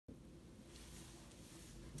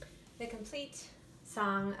the complete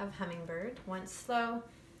song of Hummingbird, once slow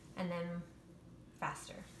and then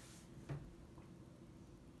faster.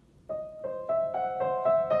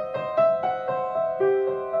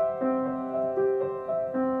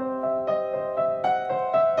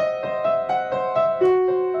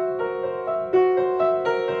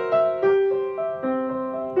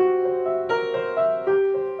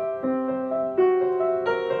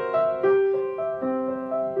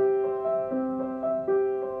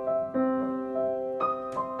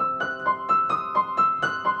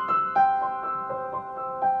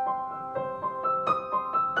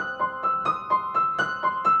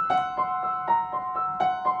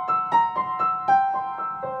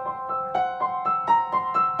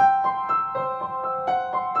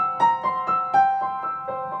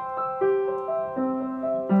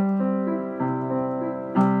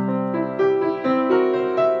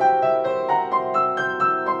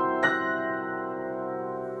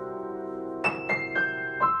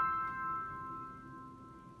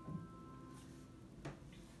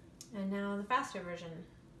 And now the faster version.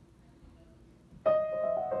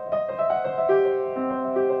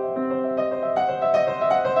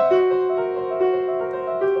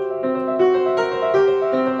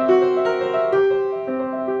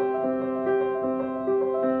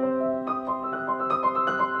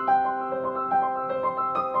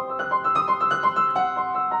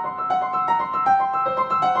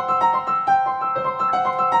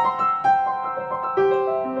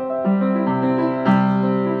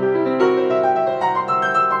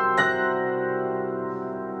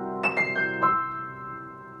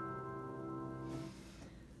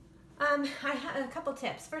 I have a couple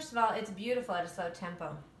tips. First of all, it's beautiful at a slow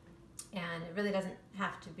tempo, and it really doesn't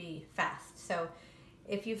have to be fast. So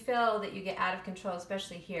if you feel that you get out of control,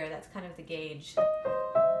 especially here, that's kind of the gauge.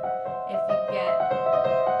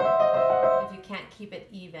 If you can't keep it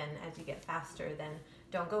even as you get faster, then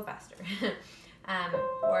don't go faster.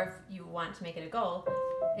 Or if you want to make it a goal,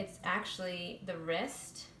 it's actually the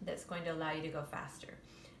wrist that's going to allow you to go faster.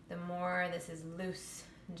 The more this is loose,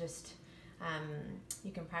 just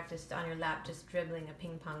you can practice on your lap, just dribbling a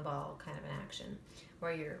ping pong ball kind of an action,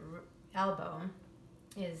 where your elbow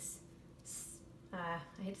is, I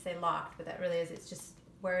hate to say locked, but that really is, it's just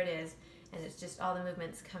where it is, and it's just all the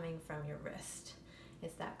movements coming from your wrist.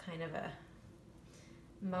 It's that kind of a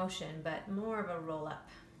motion, but more of a roll up.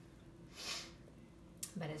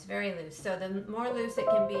 But it's very loose. So the more loose it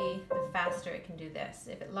can be, the faster it can do this.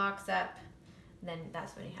 If it locks up, then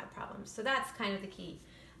that's when you have problems. So that's kind of the key.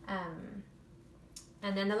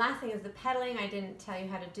 And then the last thing is the pedaling. I didn't tell you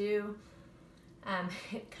how to do.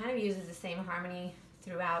 It kind of uses the same harmony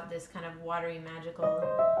throughout, this kind of watery, magical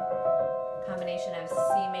combination of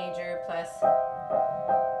C major plus the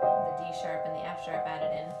D sharp and the F sharp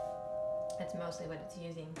added in. That's mostly what it's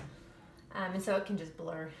using. And so it can just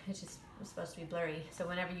blur. It's just supposed to be blurry. So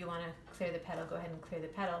whenever you want to clear the pedal, go ahead and clear the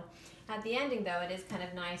pedal. At the ending, though, it is kind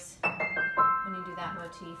of nice when you do that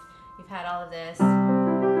motif. You've had all of this. That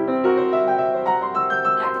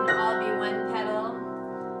can all be one pedal.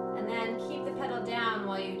 And then keep the pedal down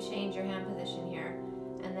while you change your hand position here.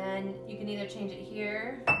 And then you can either change it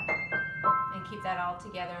here and keep that all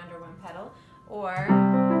together under one pedal, or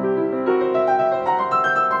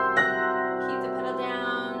keep the pedal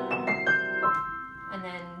down and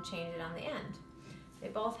then change it on the end. They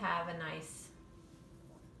both have a nice,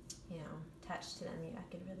 touch to them. I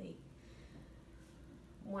could really,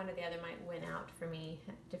 one or the other might win out for me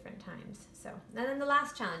at different times. So, and then the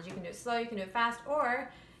last challenge, you can do it slow, you can do it fast,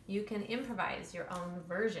 or you can improvise your own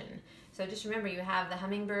version. So just remember, you have the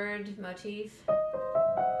Hummingbird motif,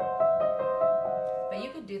 but you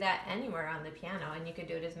could do that anywhere on the piano, and you could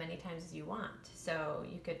do it as many times as you want. So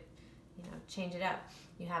you could, change it up.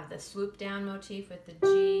 You have the swoop down motif with the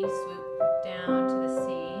G, swoop down to the C.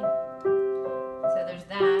 So there's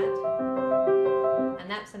that,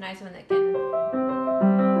 and that's a nice one that can,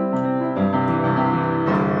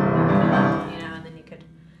 and then you could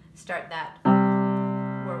start that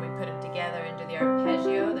where we put them together into the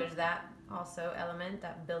arpeggio. There's that also element,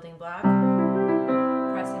 that building block,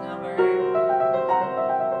 pressing over,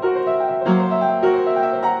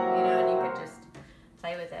 and you could just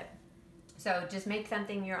play with it. So just make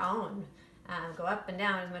something your own. Go up and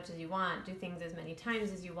down as much as you want, do things as many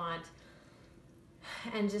times as you want,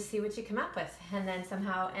 and just see what you come up with, and then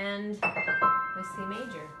somehow end with C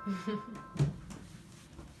major.